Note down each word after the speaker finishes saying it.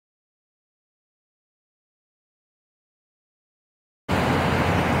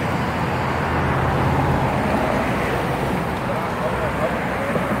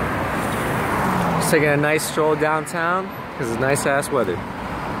taking a nice stroll downtown because it's nice ass weather.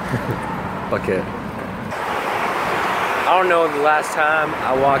 Buckhead. I don't know the last time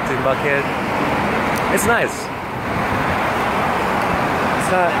I walked in Buckhead. It's nice.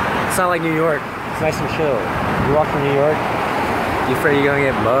 It's not like New York. It's nice and chill. You walk from New York, you afraid you're gonna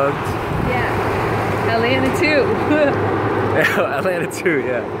get mugged? Yeah. Atlanta too. Yeah, Atlanta too,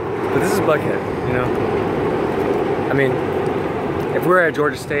 yeah. But this is Buckhead, you know? I mean, if we were at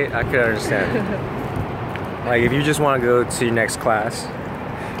Georgia State, I could understand. Like, if you just want to go to your next class,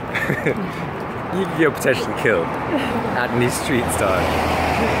 you could get potentially killed out in these streets, dog.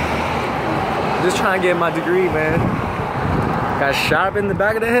 I'm just trying to get my degree, man. Got shot up in the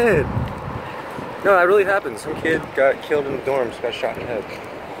back of the head. No, that really happened. Some kid got killed in the dorms, got shot in the head.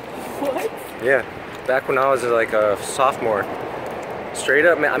 What? Yeah, back when I was like a sophomore. Straight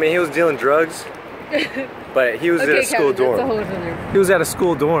up, man. I mean, he was dealing drugs, but he was at a school dorm. That's a whole other. He was at a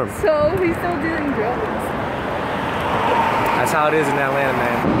school dorm. So he's still dealing drugs. That's how it is in Atlanta,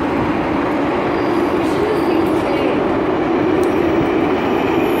 man.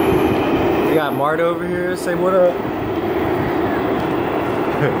 We got Marta over here. Say what up.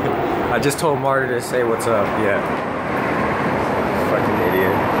 I just told Marta to say what's up. Yeah. Fucking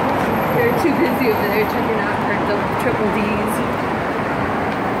idiot. They're too busy over there checking out her triple D's.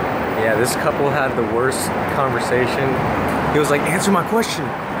 Yeah, this couple had the worst conversation. He was like, answer my question.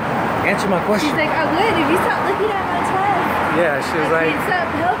 Answer my question. She's like, I would if you stop looking at my chest. Yeah, she was like,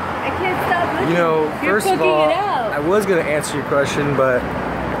 I can't stop looking. you know, You're first of all, it out. I was gonna answer your question, but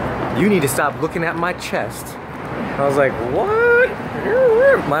you need to stop looking at my chest. I was like, what?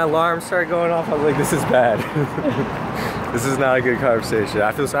 My alarm started going off. I was like, this is bad. This is not a good conversation.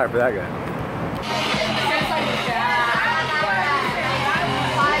 I feel sorry for that guy.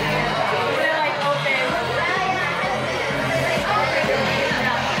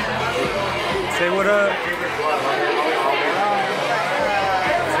 Say what up.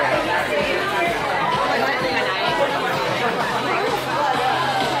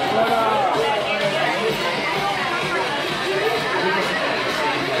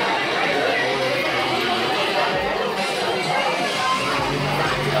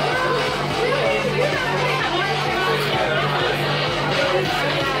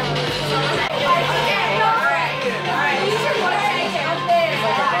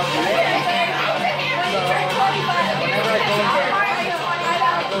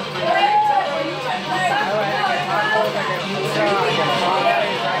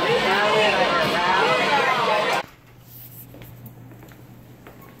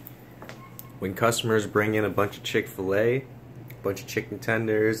 When customers bring in a bunch of Chick-fil-A, a bunch of chicken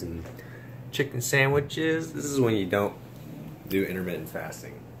tenders and chicken sandwiches, this is when you don't do intermittent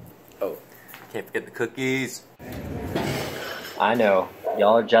fasting. Oh, can't forget the cookies. I know,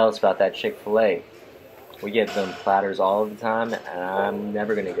 y'all are jealous about that Chick-fil-A. We get them platters all the time and I'm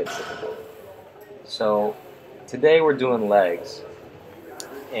never gonna get sick of them. So today we're doing legs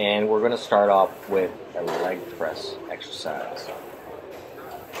and we're gonna start off with a leg press exercise.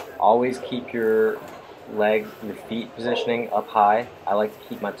 Always keep your feet positioning up high. I like to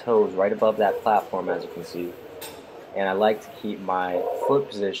keep my toes right above that platform, as you can see. And I like to keep my foot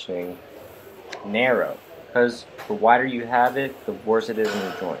positioning narrow, because the wider you have it, the worse it is in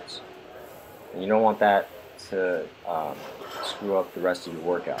your joints. And you don't want that to screw up the rest of your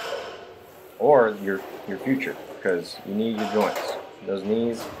workout. Or your future, because you need your joints. Those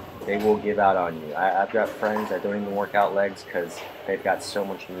knees, they will give out on you. I've got friends that don't even work out legs because they've got so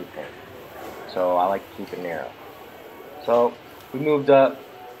much knee pain. So I like to keep it narrow. So we moved up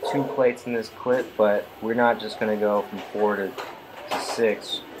 2 plates in this clip, but we're not just going to go from 4 to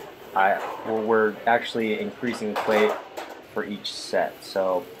 6. We're actually increasing the plate for each set.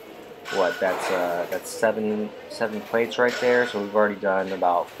 So what? That's seven plates right there. So we've already done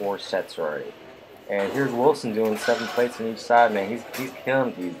about 4 sets already. And here's Wilson doing 7 plates on each side, man. He's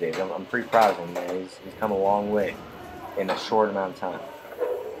killing these days. I'm pretty proud of him, man. He's come a long way in a short amount of time.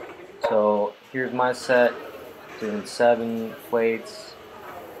 So here's my set, doing 7 plates.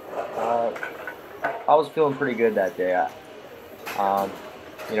 I was feeling pretty good that day.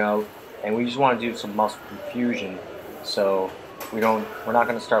 You know, and we just want to do some muscle fusion. So we're not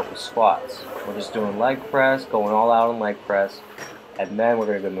going to start with squats. We're just doing leg press, going all out on leg press, and then we're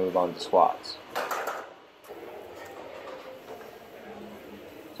going to move on to squats.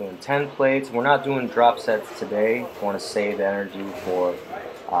 Doing 10 plates. We're not doing drop sets today. I want to save the energy for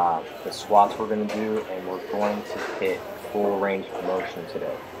the squats we're going to do, and we're going to hit full range of motion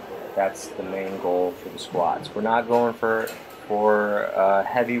today. That's the main goal for the squats. We're not going for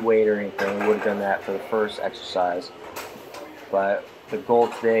heavy weight or anything. We would have done that for the first exercise, but the goal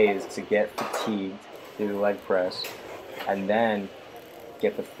today is to get fatigued, do the leg press, and then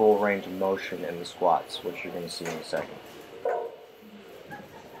get the full range of motion in the squats, which you're going to see in a second.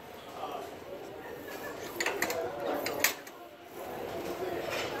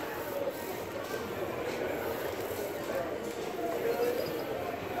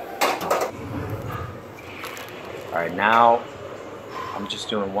 Alright, now I'm just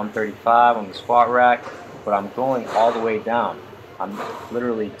doing 135 on the squat rack, but I'm going all the way down. I'm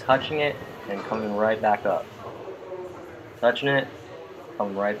literally touching it and coming right back up. Touching it,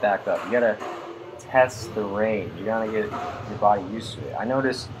 coming right back up. You gotta test the range. You gotta get your body used to it. I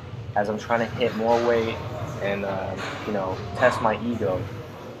notice as I'm trying to hit more weight and you know, test my ego,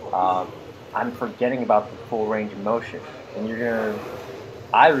 I'm forgetting about the full range of motion. And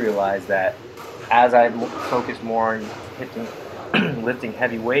I realize that as I focus more on lifting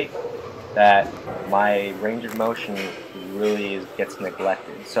heavy weight, that my range of motion really gets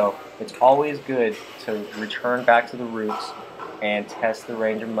neglected. So it's always good to return back to the roots and test the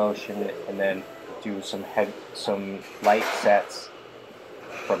range of motion, and then do some light sets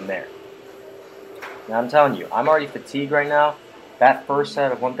from there. Now I'm telling you, I'm already fatigued right now. That first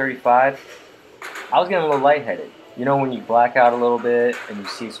set of 135, I was getting a little lightheaded. You know when you black out a little bit and you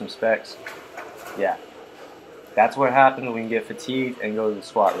see some specks? Yeah. That's what happens when you get fatigued and go to the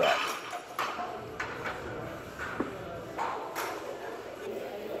squat rack.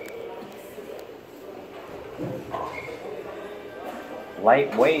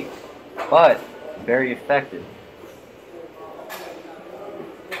 Lightweight, but very effective.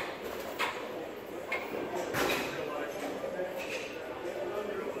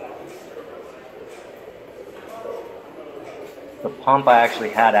 The pump I actually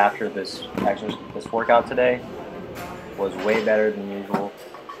had after this workout today was way better than usual.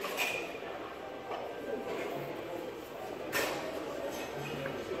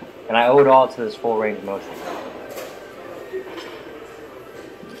 And I owe it all to this full range of motion.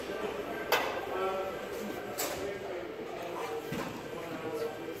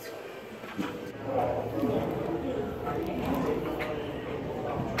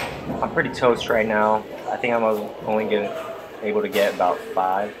 I'm pretty toast right now. I think I'm only able to get about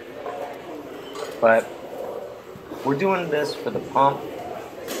 5. But we're doing this for the pump,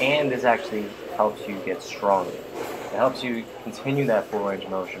 and this actually helps you get stronger. It helps you continue that full range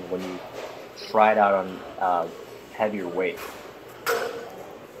of motion when you try it out on heavier weight.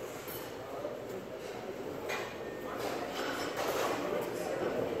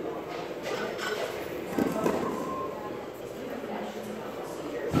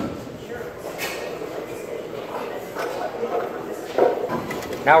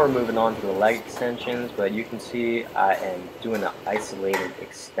 Now we're moving on to the leg extensions, but you can see I am doing an isolated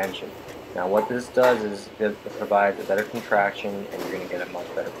extension. Now what this does is it provides a better contraction, and you're going to get a much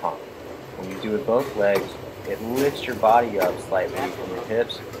better pump. When you do it both legs, it lifts your body up slightly from your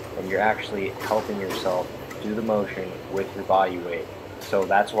hips, and you're actually helping yourself do the motion with your body weight. So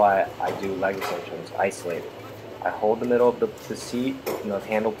that's why I do leg extensions isolated. I hold the middle of the seat, the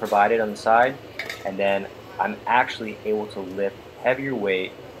handle provided on the side, and then I'm actually able to lift heavier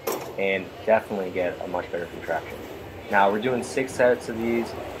weight and definitely get a much better contraction. Now we're doing 6 sets of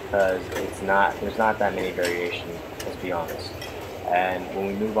these because there's not that many variations, let's be honest. And when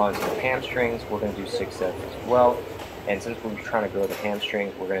we move on to the hamstrings, we're going to do 6 sets as well. And since we're trying to grow the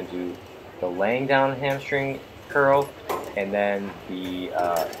hamstrings, we're going to do the laying down hamstring curl, and then the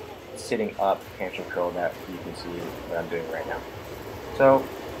sitting up hamstring curl that you can see what I'm doing right now. So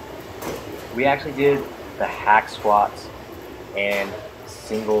we actually did the hack squats and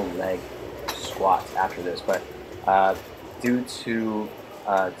single leg squats after this, but due to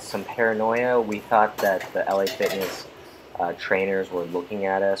some paranoia, we thought that the LA Fitness trainers were looking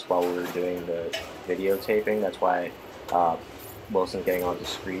at us while we were doing the videotaping. That's why Wilson's getting all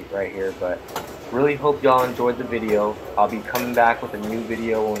discreet right here, but really hope y'all enjoyed the video. I'll be coming back with a new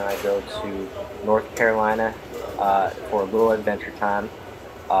video when I go to North Carolina for a little adventure time.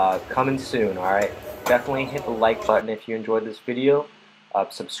 Coming soon, alright? Definitely hit the like button if you enjoyed this video.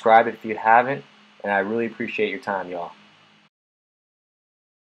 Subscribe if you haven't, and I really appreciate your time, y'all.